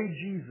obey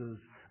Jesus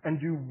and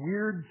do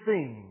weird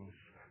things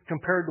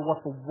compared to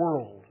what the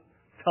world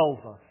tells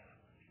us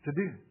to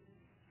do.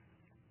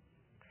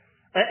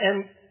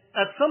 And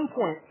at some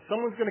point,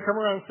 someone's going to come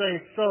around and say,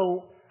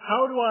 so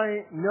how do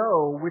I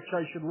know which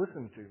I should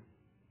listen to?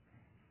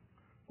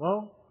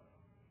 Well,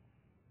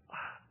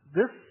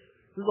 this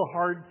is a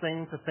hard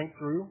thing to think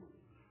through.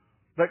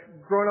 But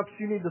grown-ups,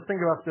 you need to think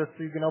about this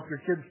so you can help your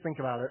kids think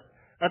about it.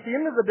 At the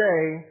end of the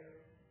day,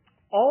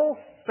 all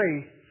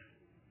faith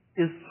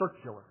is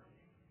circular.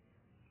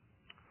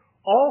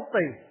 All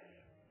faith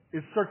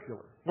is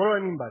circular. What do I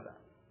mean by that?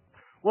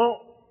 Well,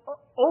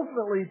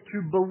 ultimately, to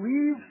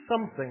believe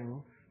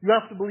something, you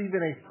have to believe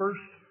in a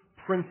first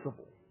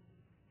principle.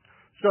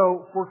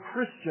 So, for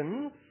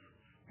Christians,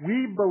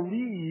 we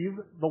believe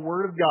the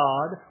Word of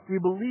God. We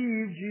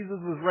believe Jesus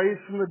was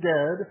raised from the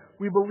dead.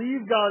 We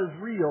believe God is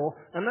real.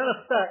 And that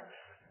affects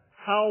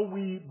how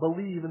we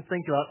believe and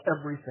think about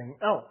everything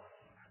else.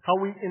 How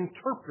we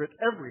interpret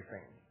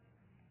everything.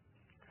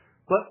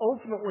 But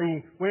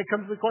ultimately, when it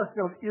comes to the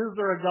question of is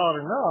there a God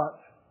or not,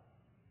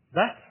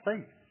 that's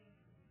faith.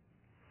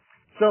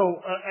 So,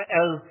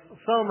 as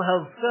some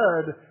have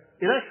said,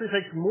 it actually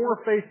takes more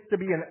faith to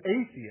be an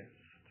atheist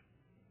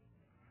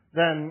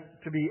than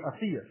to be a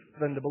theist,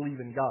 than to believe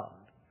in God.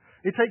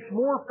 It takes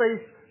more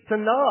faith to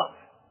not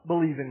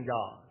believe in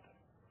God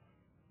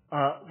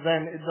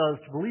than it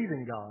does to believe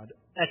in God,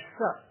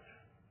 except.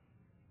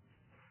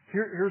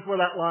 Here's where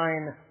that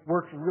line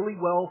worked really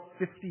well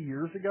 50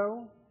 years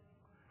ago,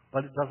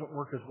 but it doesn't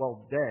work as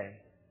well today.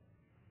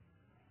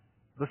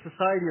 The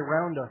society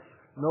around us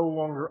no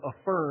longer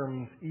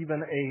affirms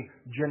even a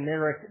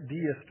generic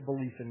deist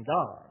belief in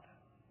God.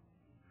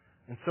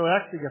 And so it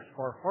actually gets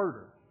far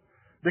harder.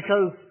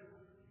 Because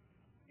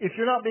if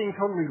you're not being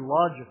totally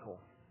logical,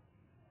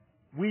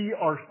 we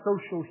are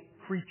social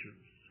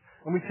creatures.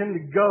 And we tend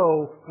to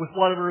go with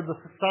whatever the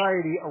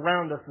society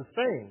around us is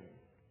saying.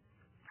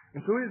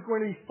 And so it is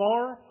going to be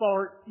far,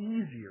 far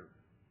easier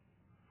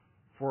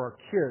for our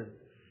kids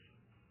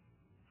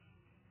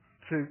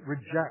to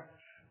reject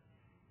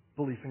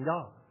belief in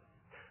God.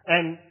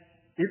 And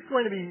it's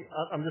going to be,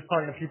 I'm just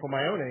talking to people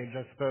my own age,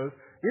 I suppose,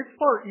 it's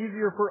far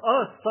easier for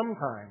us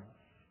sometimes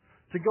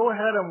to go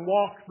ahead and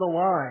walk the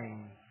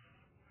lines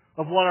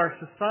of what our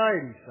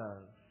society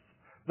says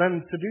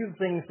than to do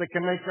things that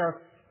can make us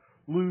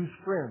lose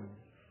friends,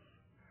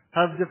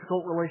 have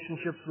difficult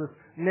relationships with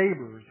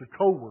neighbors or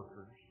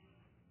coworkers.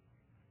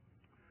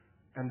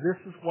 And this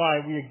is why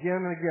we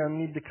again and again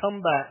need to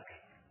come back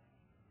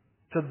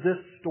to this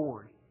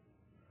story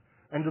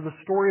and to the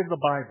story of the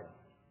Bible.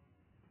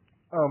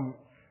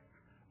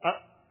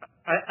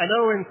 I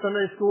know in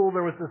Sunday school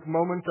there was this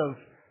moment of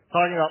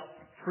talking about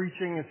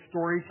preaching and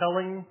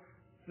storytelling.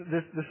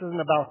 This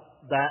isn't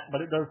about that,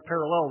 but it does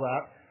parallel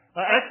that.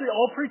 Actually,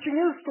 all preaching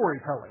is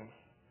storytelling.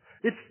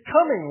 It's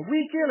coming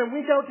week in and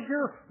week out to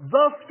hear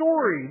the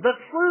story, the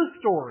true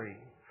story.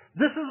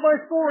 This is my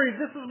story,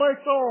 this is my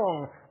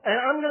song, and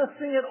I'm going to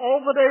sing it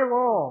all the day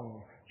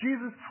long.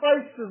 Jesus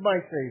Christ is my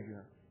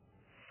Savior.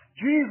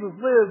 Jesus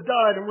lived,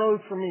 died, and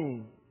rose for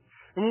me.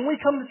 And when we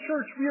come to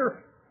church, we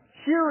are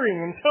hearing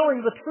and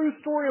telling the true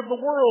story of the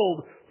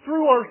world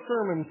through our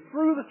sermons,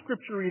 through the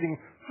scripture reading,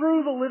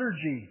 through the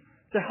liturgy,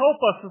 to help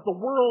us as the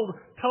world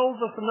tells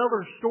us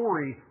another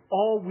story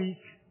all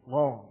week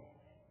long.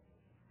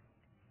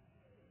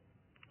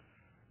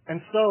 And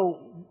so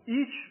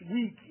each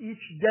week,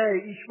 each day,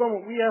 each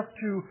moment, we have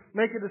to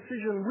make a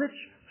decision, which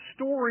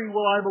story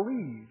will I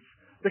believe?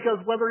 Because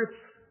whether it's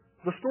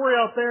The story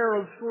out there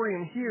or the story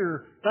in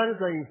here, that is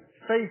a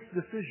faith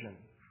decision.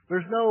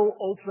 There's no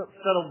ultimate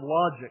set of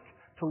logic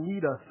to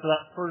lead us to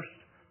that first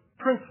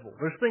principle.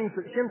 There's things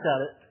that hint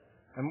at it.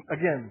 And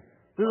again,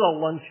 this is a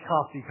lunch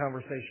coffee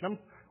conversation.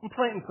 I'm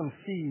planting some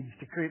seeds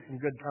to create some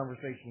good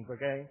conversations,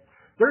 okay?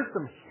 There's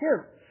some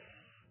hints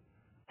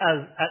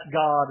at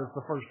God as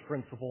the first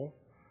principle,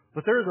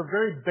 but there is a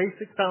very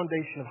basic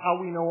foundation of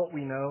how we know what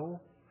we know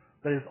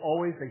that is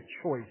always a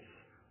choice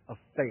of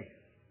faith.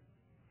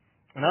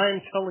 And I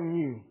am telling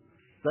you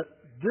that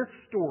this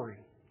story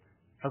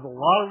has a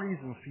lot of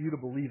reasons for you to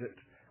believe it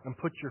and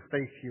put your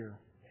faith here.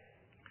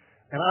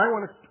 And I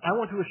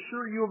want to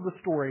assure you of the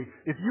story.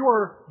 If you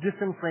are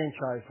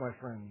disenfranchised, my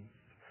friends,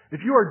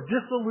 if you are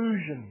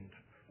disillusioned,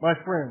 my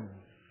friends,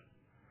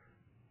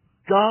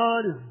 God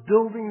is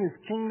building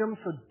His kingdom,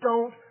 so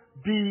don't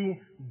be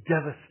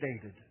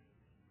devastated.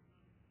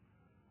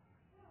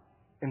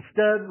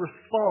 Instead,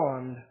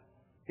 respond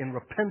in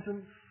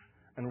repentance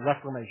and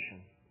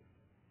reformation.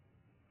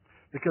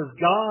 Because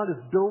God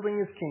is building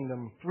His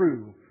kingdom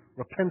through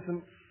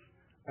repentance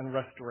and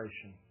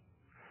restoration.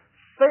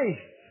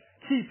 Faith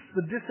keeps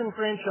the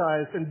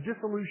disenfranchised and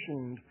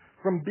disillusioned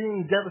from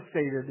being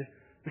devastated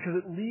because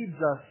it leads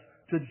us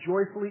to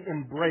joyfully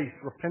embrace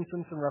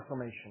repentance and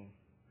reformation.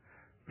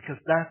 Because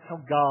that's how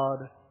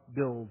God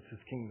builds His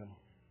kingdom.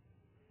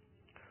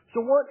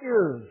 So what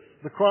is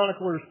the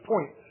chronicler's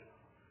point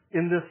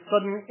in this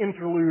sudden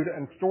interlude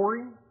and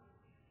story?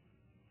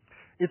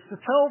 It's to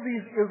tell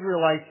these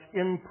Israelites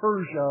in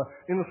Persia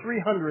in the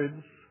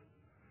 300s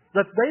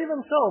that they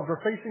themselves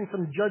are facing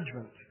some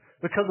judgment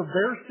because of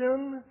their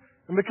sin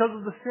and because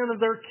of the sin of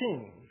their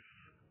kings.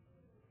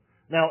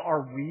 Now,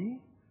 are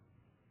we,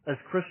 as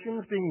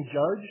Christians, being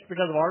judged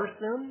because of our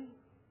sin?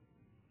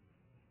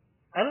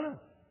 I don't know.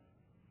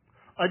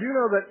 I do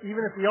know that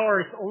even if we are,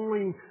 it's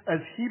only, as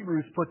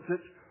Hebrews puts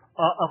it,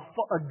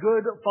 a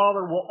good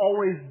father will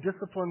always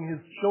discipline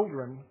his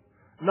children,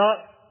 not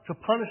to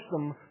punish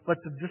them, but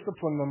to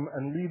discipline them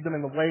and lead them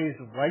in the ways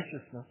of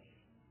righteousness.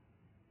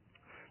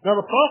 Now,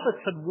 the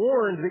prophets had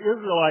warned the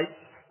Israelites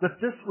that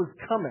this was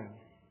coming.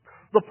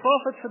 The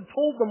prophets had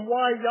told them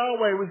why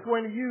Yahweh was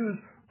going to use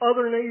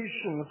other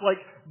nations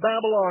like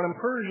Babylon and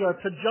Persia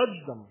to judge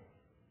them.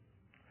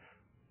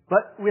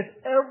 But with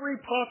every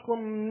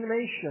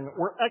proclamation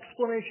or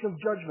explanation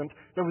of judgment,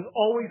 there was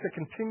always a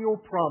continual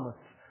promise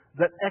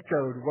that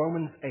echoed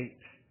Romans 8.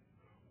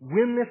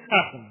 When this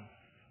happens,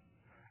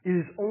 it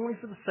is only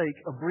for the sake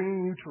of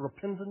bringing you to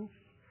repentance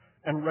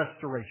and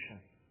restoration.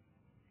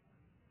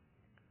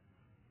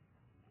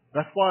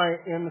 That's why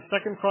in the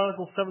 2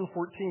 Chronicles 7:14,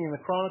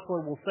 the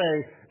chronicler will say,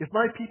 if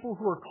my people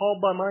who are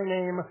called by my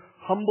name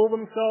humble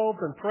themselves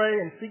and pray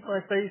and seek my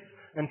face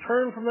and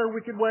turn from their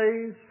wicked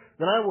ways,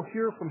 then I will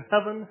hear from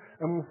heaven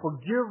and will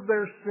forgive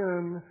their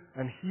sin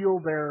and heal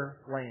their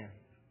land.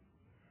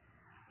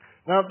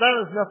 Now, that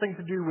has nothing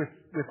to do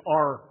with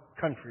our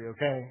country,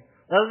 okay?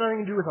 That has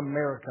nothing to do with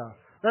America.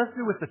 That has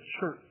to do with the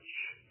church.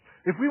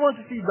 If we want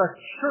to see the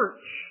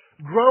church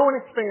grow and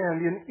expand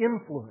in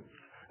influence,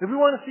 if we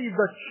want to see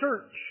the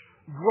church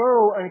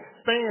grow and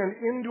expand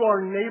into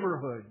our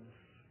neighborhoods,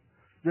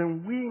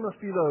 then we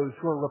must be those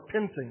who are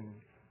repenting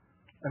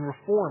and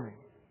reforming.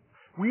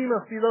 We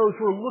must be those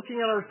who are looking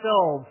at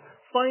ourselves,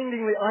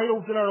 finding the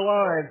idols in our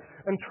lives,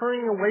 and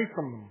turning away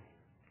from them.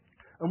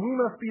 And we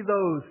must be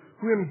those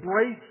who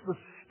embrace the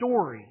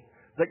story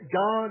that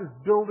God is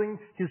building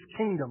His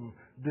kingdom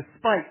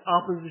despite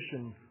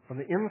opposition from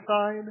the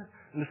inside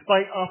and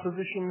despite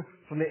opposition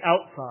from the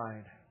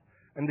outside.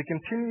 And to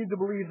continue to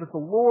believe that the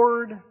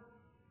Lord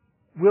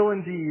will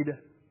indeed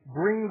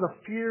bring the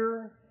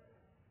fear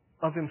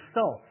of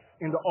Himself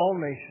into all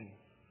nations,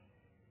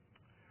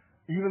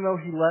 even though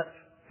He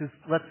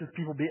lets His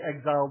people be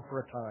exiled for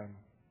a time.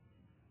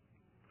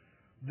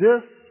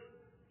 This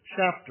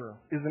chapter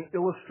is an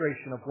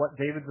illustration of what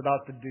David's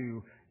about to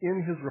do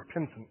in his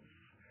repentance.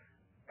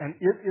 And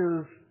it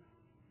is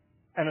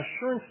an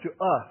assurance to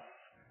us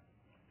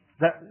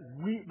that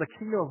the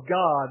kingdom of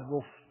God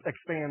will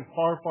expand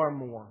far, far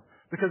more.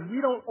 Because we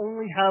don't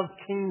only have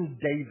King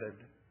David.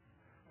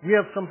 We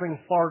have something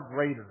far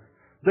greater.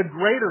 The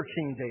greater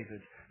King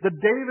David. The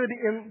David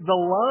in the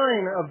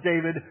line of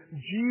David,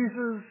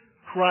 Jesus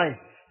Christ,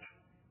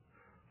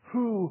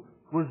 who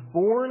was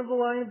born of the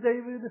line of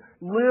David,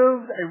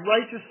 lived a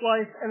righteous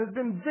life, and has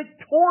been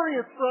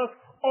victorious for us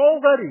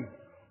already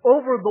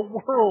over the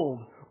world,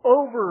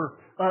 over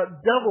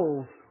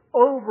devils,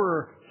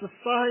 over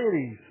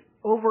societies,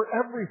 over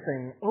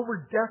everything,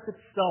 over death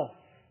itself.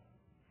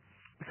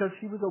 Because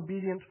He was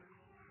obedient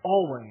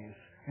always,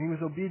 and He was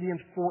obedient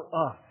for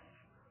us.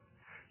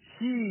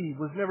 He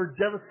was never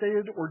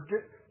devastated,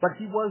 but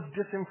He was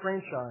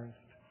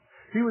disenfranchised.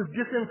 He was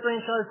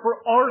disenfranchised for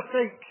our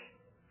sake.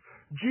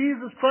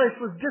 Jesus Christ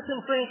was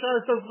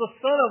disenfranchised as the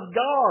Son of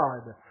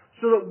God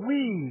so that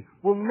we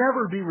will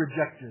never be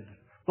rejected,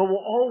 but will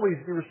always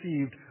be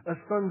received as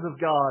sons of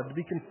God to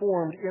be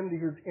conformed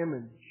into His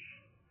image.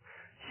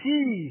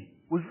 He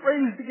was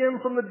raised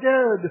again from the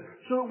dead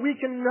so that we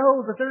can know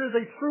that there is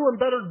a true and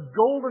better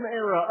golden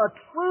era, a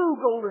true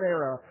golden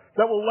era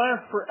that will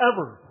last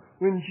forever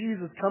when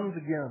Jesus comes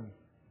again.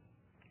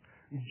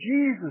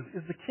 Jesus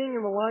is the King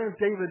in the line of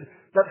David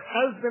that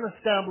has been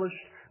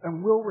established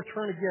and will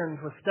return again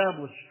to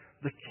establish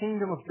the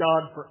kingdom of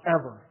God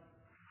forever.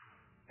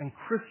 And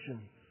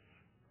Christians,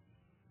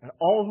 and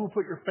all who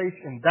put your faith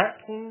in that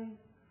King,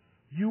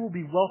 you will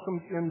be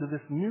welcomed into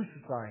this new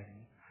society.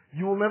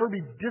 You will never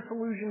be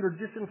disillusioned or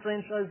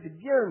disenfranchised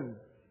again.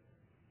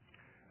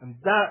 And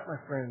that, my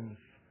friends,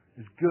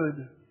 is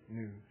good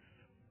news.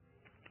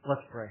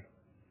 Let's pray.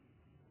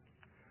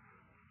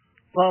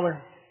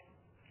 Father,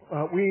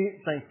 we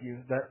thank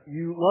you that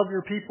you love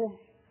your people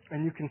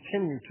and you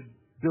continue to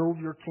build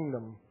your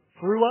kingdom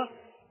through us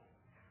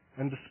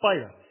and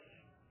despite us.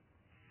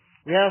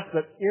 We ask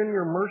that in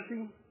your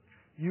mercy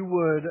you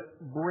would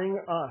bring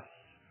us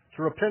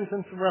to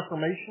repentance and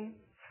reformation,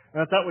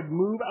 and that would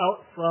move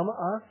out from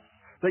us,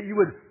 that you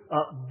would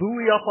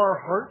buoy up our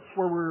hearts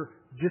where we're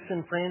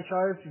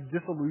disenfranchised and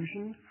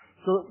disillusioned,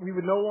 so that we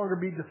would no longer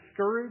be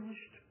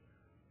discouraged,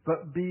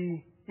 but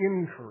be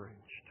encouraged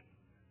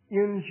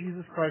in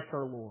Jesus Christ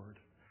our Lord,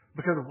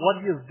 because of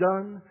what he has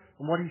done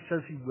and what he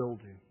says he will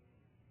do.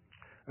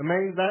 And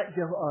may that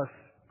give us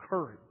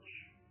courage.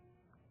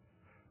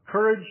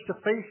 Courage to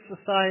face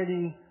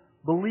society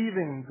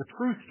believing the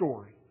true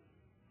story,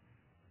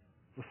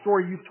 the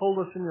story you've told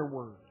us in your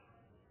word.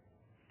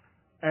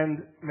 And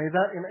may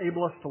that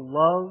enable us to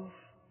love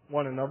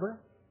one another,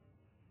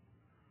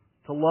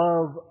 to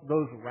love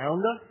those around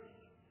us,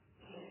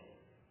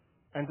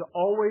 and to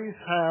always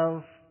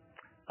have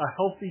a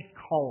healthy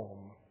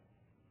calm,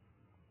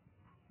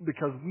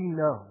 because we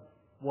know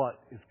what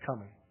is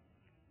coming.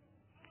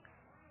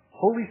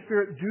 Holy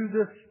Spirit, do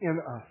this in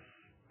us.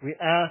 We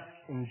ask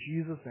in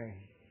Jesus'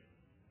 name.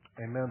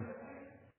 Amen.